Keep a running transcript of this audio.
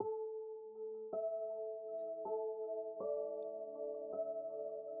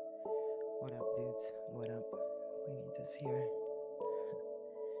What up? Queenitas here.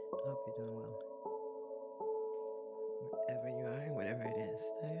 I hope you're doing well. Wherever you are and whatever it is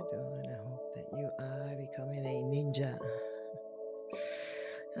that you're doing, I hope that you are becoming a ninja.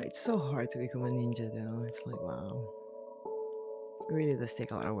 It's so hard to become a ninja though. It's like, wow. It really does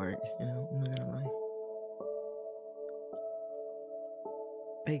take a lot of work, I'm not gonna lie.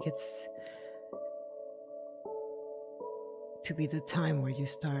 But it gets to be the time where you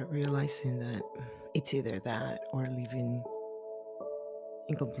start realizing that it's either that or living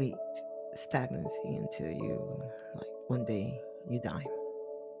in complete stagnancy until you, like, one day you die.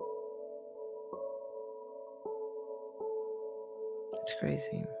 It's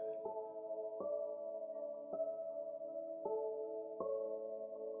crazy.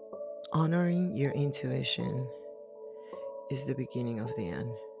 Honoring your intuition is the beginning of the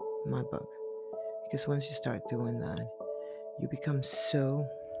end, in my book. Because once you start doing that, you become so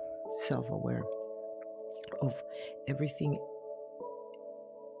self aware of everything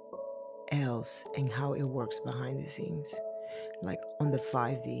else and how it works behind the scenes. Like on the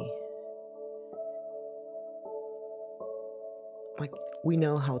 5D, like we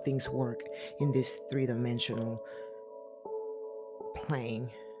know how things work in this three-dimensional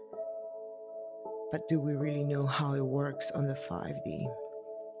plane, but do we really know how it works on the 5D,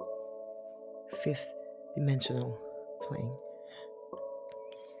 fifth dimensional plane?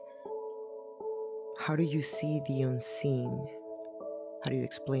 How do you see the unseen? How do you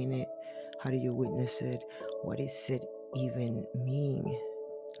explain it? How do you witness it? What does it even mean?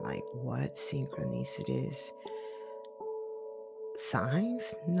 Like what synchronicities?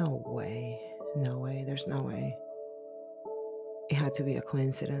 Signs? No way. No way. There's no way. It had to be a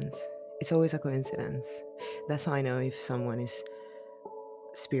coincidence. It's always a coincidence. That's how I know if someone is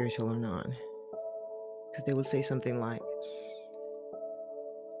spiritual or not. Because they will say something like,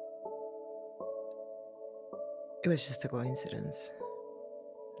 it was just a coincidence.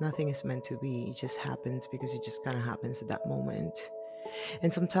 Nothing is meant to be. It just happens because it just kind of happens at that moment.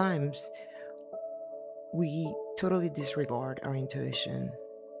 And sometimes we totally disregard our intuition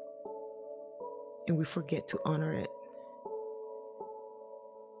and we forget to honor it.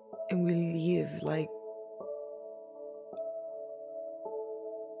 And we live like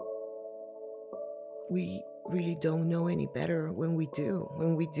we really don't know any better when we do.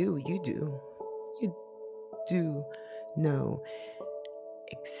 When we do, you do. You do know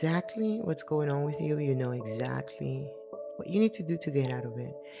exactly what's going on with you. You know exactly what you need to do to get out of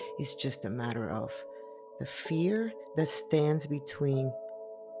it. It's just a matter of the fear that stands between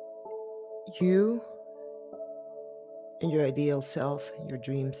you and your ideal self, your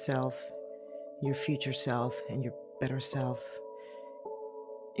dream self, your future self, and your better self.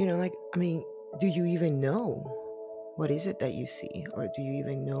 Like, I mean, do you even know what is it that you see? Or do you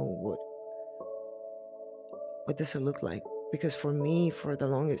even know what does it look like? Because for me, for the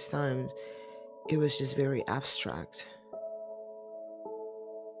longest time, it was just very abstract,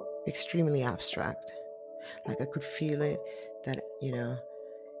 extremely abstract. Like I could feel it that,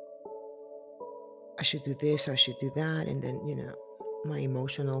 I should do this, I should do that. And then, my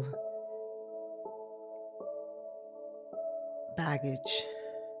emotional baggage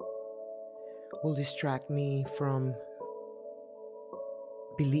will distract me from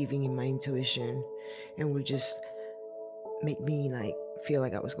believing in my intuition and will just make me like feel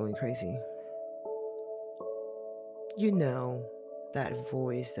like I was going crazy. That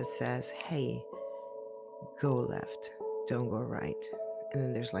voice that says, hey, go left, don't go right. And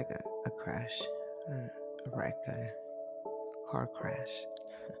then there's like a crash, a wreck, a car crash.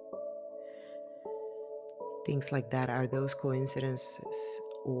 Things like that. Are those coincidences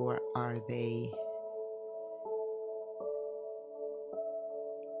or are they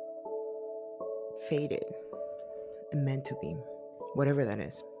fated and meant to be? Whatever that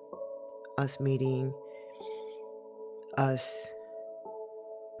is. Us meeting, us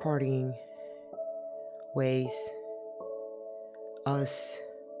parting ways, us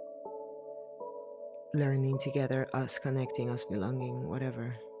learning together, us connecting, us belonging,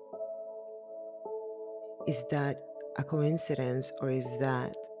 whatever. Is that a coincidence or is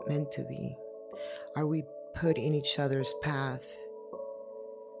that meant to be? Are we put in each other's path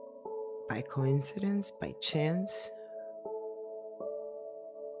by coincidence, by chance?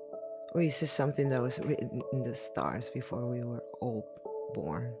 Or is this something that was written in the stars before we were all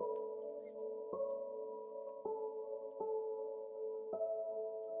born?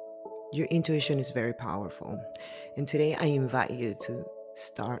 Your intuition is very powerful. And today I invite you to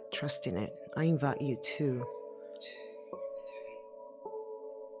start trusting it. I invite you to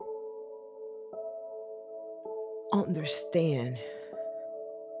understand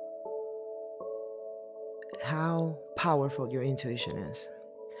how powerful your intuition is.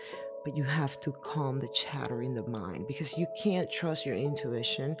 But you have to calm the chatter in the mind, because you can't trust your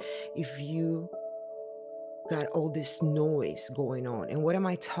intuition if you got all this noise going on. And what am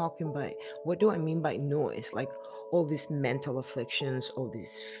I talking about? What do I mean by noise? Like all these mental afflictions, all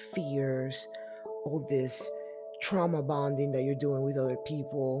these fears, all this trauma bonding that you're doing with other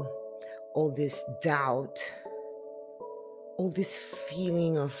people, all this doubt, all this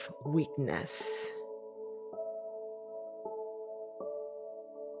feeling of weakness.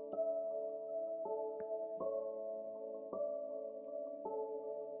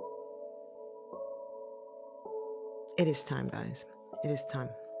 It is time, guys. It is time.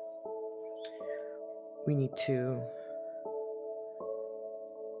 We need to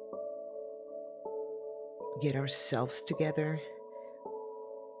get ourselves together.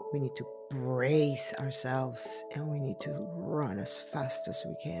 We need to brace ourselves, and we need to run as fast as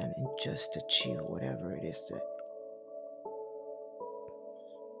we can and just achieve whatever it is that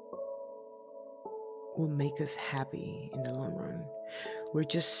will make us happy in the long run. We're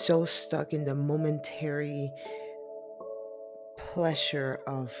just so stuck in the momentary pleasure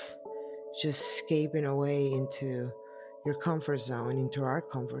of just escaping away into your comfort zone, into our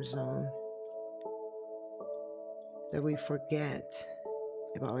comfort zone, that we forget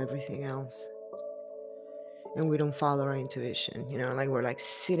about everything else. And we don't follow our intuition, like we're like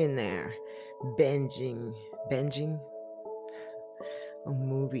sitting there binging on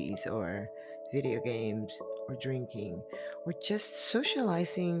movies or video games or drinking or just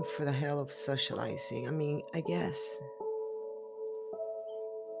socializing for the hell of socializing. I mean, I guess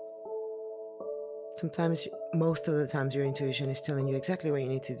sometimes, most of the times, your intuition is telling you exactly what you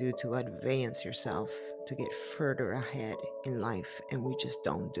need to do to advance yourself, to get further ahead in life, and we just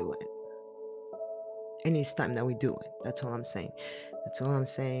don't do it. And it's time that we do it. That's all I'm saying. That's all I'm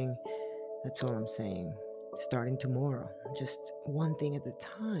saying. That's all I'm saying. Starting tomorrow, just one thing at a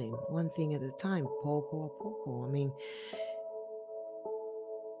time, poco a poco. I mean,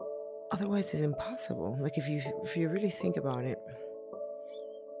 otherwise it's impossible. Like if you really think about it,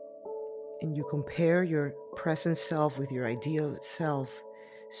 and you compare your present self with your ideal self,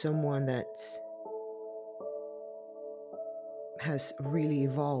 someone that has really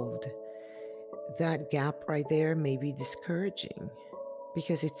evolved, that gap right there may be discouraging,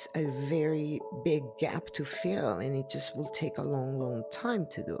 because it's a very big gap to fill, and it just will take a long time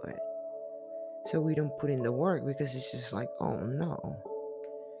to do it. So we don't put in the work because it's just like, oh no,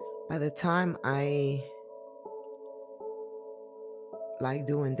 by the time I like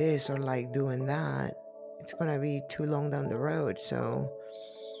doing this or like doing that, it's gonna be too long down the road. So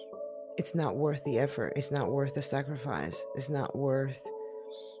it's not worth the effort, it's not worth the sacrifice, it's not worth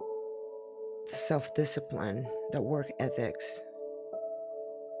the self-discipline, the work ethics.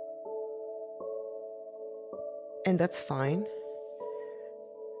 And that's fine,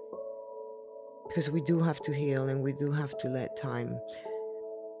 because we do have to heal, and we do have to let time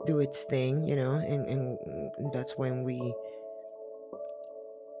do its thing, and that's when we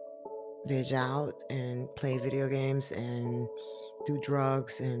veg out and play video games and do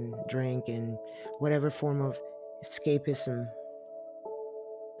drugs and drink and whatever form of escapism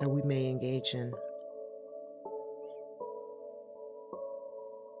that we may engage in.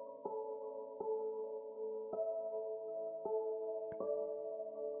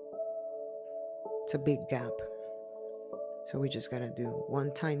 It's a big gap. So we just gotta do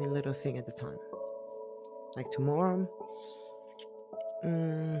one tiny little thing at a time. Like tomorrow,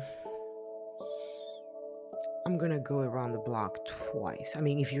 I'm gonna go around the block twice. I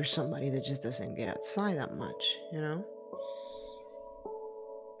mean, if you're somebody that just doesn't get outside that much,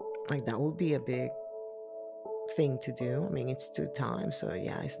 like that would be a big thing to do. I mean, it's 2 times, so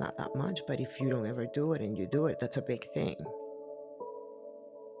yeah, it's not that much. But if you don't ever do it and you do it, that's a big thing.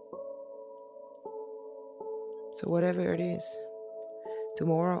 So whatever it is,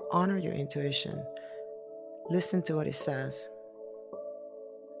 tomorrow, honor your intuition. Listen to what it says.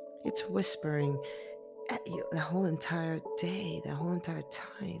 It's whispering at you the whole entire day, the whole entire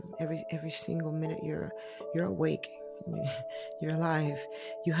time, every single minute you're awake, you're alive.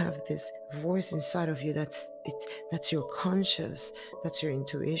 You have this voice inside of you that's your conscious, that's your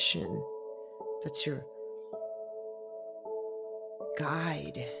intuition, that's your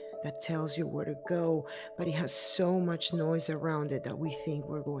guide that tells you where to go. But it has so much noise around it that we think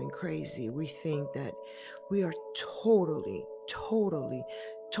we're going crazy. We think that we are totally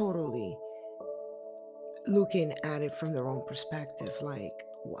looking at it from the wrong perspective. Like,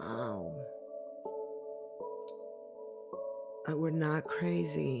 wow, we're not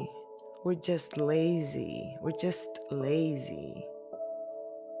crazy. We're just lazy.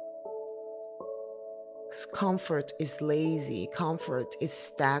 'Cause comfort is lazy, comfort is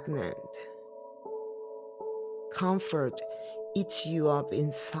stagnant. Comfort eats you up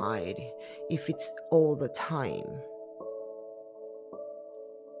inside if it's all the time.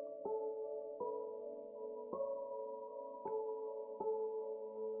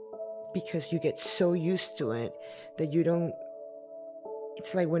 Because you get so used to it that you don't.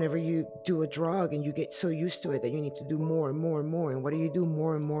 It's like whenever you do a drug and you get so used to it that you need to do more and more and more. And what do you do?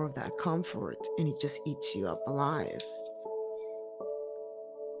 More and more of that comfort, and it just eats you up alive.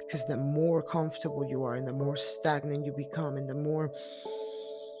 Because the more comfortable you are and the more stagnant you become and the more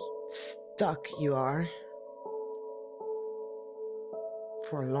stuck you are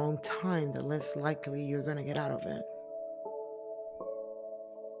for a long time, the less likely you're going to get out of it.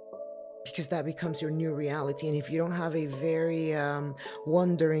 Because that becomes your new reality. And if you don't have a very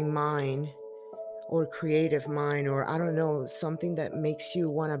wondering mind or creative mind, or I don't know, something that makes you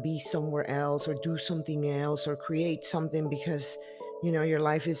want to be somewhere else or do something else or create something because, your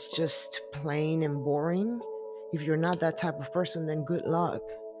life is just plain and boring. If you're not that type of person, then good luck.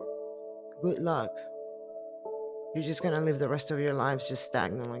 Good luck. You're just going to live the rest of your lives just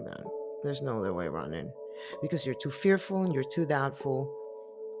stagnant like that. There's no other way around it. Because you're too fearful and you're too doubtful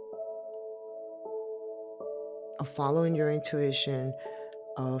of following your intuition,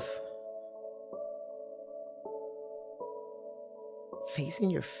 of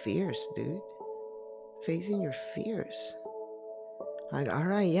facing your fears, dude. Facing your fears. Like, all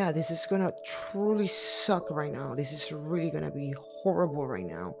right, yeah, this is gonna truly suck right now. This is really gonna be horrible right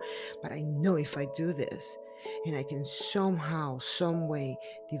now. But I know if I do this and I can somehow, some way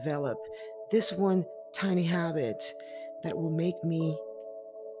develop this one tiny habit that will make me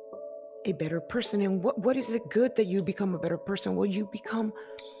a better person. And what is it good that you become a better person? Well, you become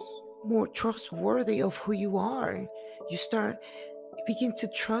more trustworthy of who you are. You begin to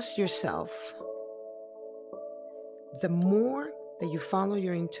trust yourself. The more that you follow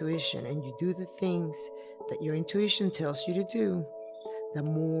your intuition and you do the things that your intuition tells you to do, the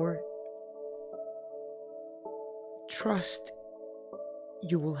more trust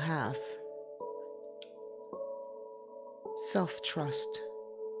you will have. Self-trust.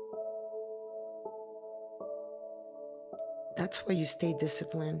 That's why you stay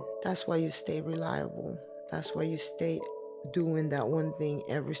disciplined. That's why you stay reliable. That's why you stay doing that one thing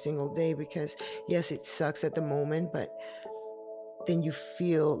every single day, because yes, it sucks at the moment, but then you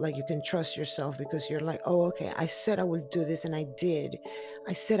feel like you can trust yourself because you're like, oh, okay, I said I will do this and I did.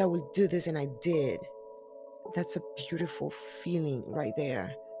 I said I will do this and I did. That's a beautiful feeling right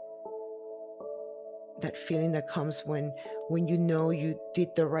there. That feeling that comes when you know you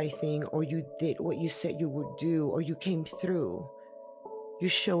did the right thing, or you did what you said you would do, or you came through. You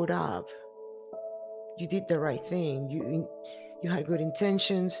showed up. You did the right thing. You had good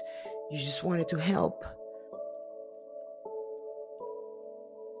intentions. You just wanted to help.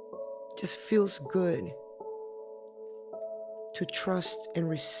 Just feels good to trust and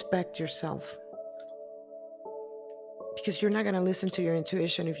respect yourself. Because you're not going to listen to your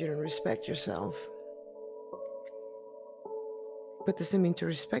intuition if you don't respect yourself. But doesn't mean to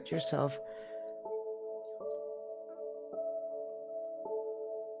respect yourself.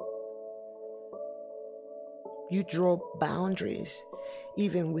 You draw boundaries,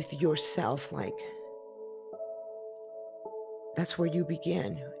 even with yourself. Like, that's where you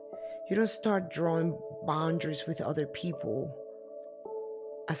begin. You don't start drawing boundaries with other people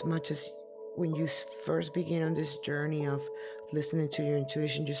as much as when you first begin on this journey of listening to your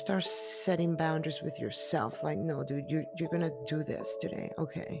intuition. You start setting boundaries with yourself. Like, no, dude, you're gonna do this today.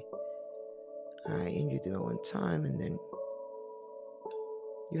 Okay. All right, and you do it one time, and then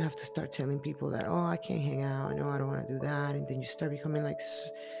you have to start telling people that, oh, I can't hang out. No, I don't want to do that. And then you start becoming like,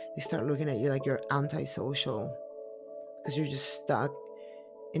 they start looking at you like you're antisocial because you're just stuck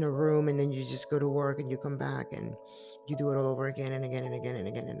in a room, and then you just go to work and you come back and you do it all over again and again and again and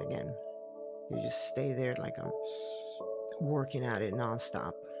again and again. You just stay there like I'm working at it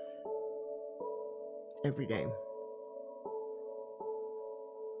nonstop every day.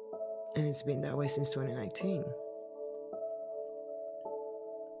 And it's been that way since 2019.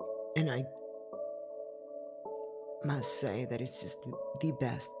 And I must say that it's just the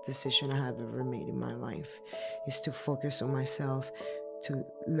best decision I have ever made in my life, is to focus on myself, to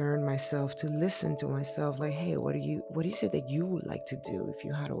learn myself, to listen to myself. Like, hey, what is it that you would like to do if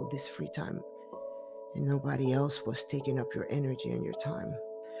you had all this free time and nobody else was taking up your energy and your time?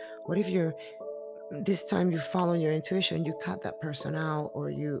 What if this time you follow your intuition, you cut that person out, or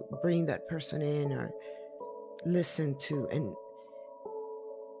you bring that person in, or listen to and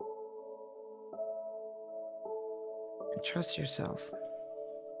trust yourself.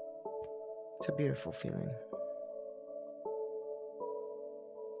 It's a beautiful feeling.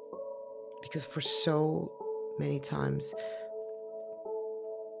 Because for so many times,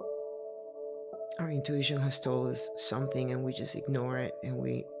 our intuition has told us something and we just ignore it and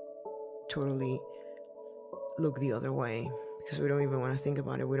we totally look the other way because we don't even want to think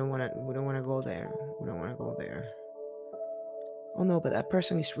about it. We don't want to go there. We don't want to go there. Oh no, but that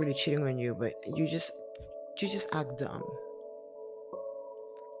person is really cheating on you, but you just act dumb.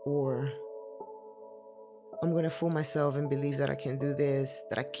 Or I'm going to fool myself and believe that I can do this,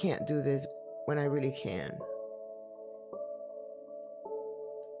 that I can't do this when I really can.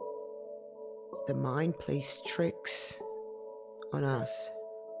 The mind plays tricks on us,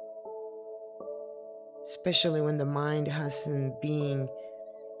 especially when the mind hasn't been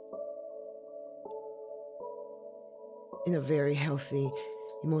in a very healthy,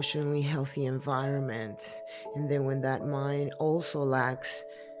 emotionally healthy environment. And then when that mind also lacks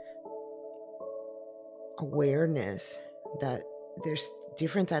awareness, that there's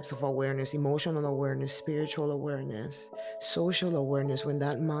different types of awareness: emotional awareness, spiritual awareness, social awareness. When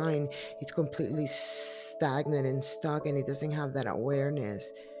that mind is completely stagnant and stuck and it doesn't have that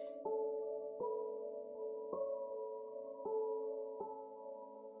awareness,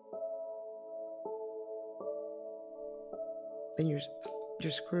 then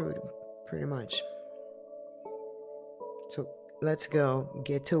you're screwed pretty much. So let's go,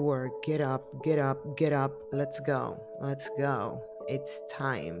 get to work, get up, get up, get up, let's go, let's go. It's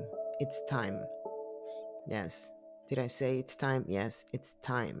time. It's time. Yes. Did I say it's time? Yes, it's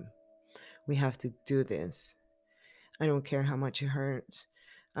time. We have to do this. I don't care how much it hurts.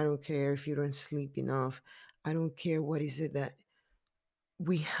 I don't care if you don't sleep enough. I don't care what is it that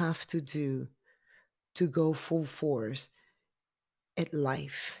we have to do to go full force at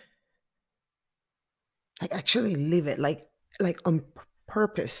life. Like actually live it, like on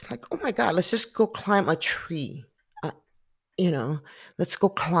purpose. Like, oh my God, let's just go climb a tree. Uh, you know, let's go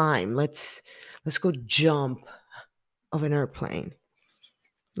climb. Let's go jump of an airplane.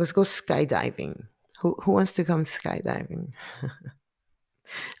 Let's go skydiving. Who wants to come skydiving?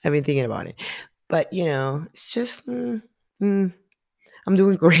 I've been thinking about it. But it's just mm, I'm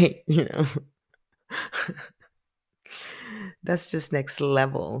doing great, That's just next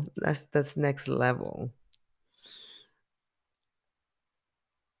level. That's next level.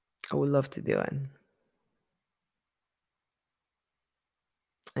 I would love to do it.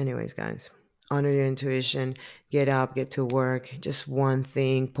 Anyways, guys, honor your intuition. Get up, get to work. Just one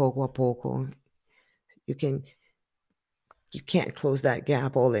thing, poco a poco. You can you can't close that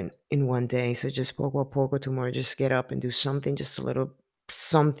gap all in one day. So just poco a poco tomorrow. Just get up and do something, just a little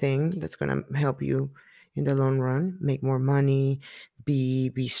something that's gonna help you in the long run. Make more money,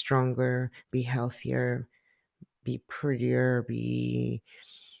 be stronger, be healthier, be prettier, be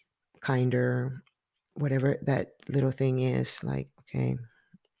kinder, whatever that little thing is. Like, okay,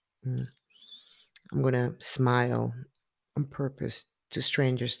 mm, I'm gonna smile on purpose to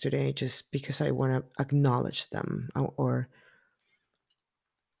strangers today just because I want to acknowledge them, or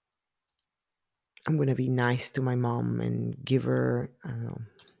I'm gonna be nice to my mom and give her, I don't know,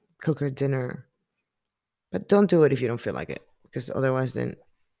 cook her dinner. But don't do it if you don't feel like it, because otherwise then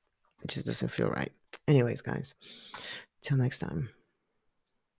it just doesn't feel right. Anyways, guys, till next time.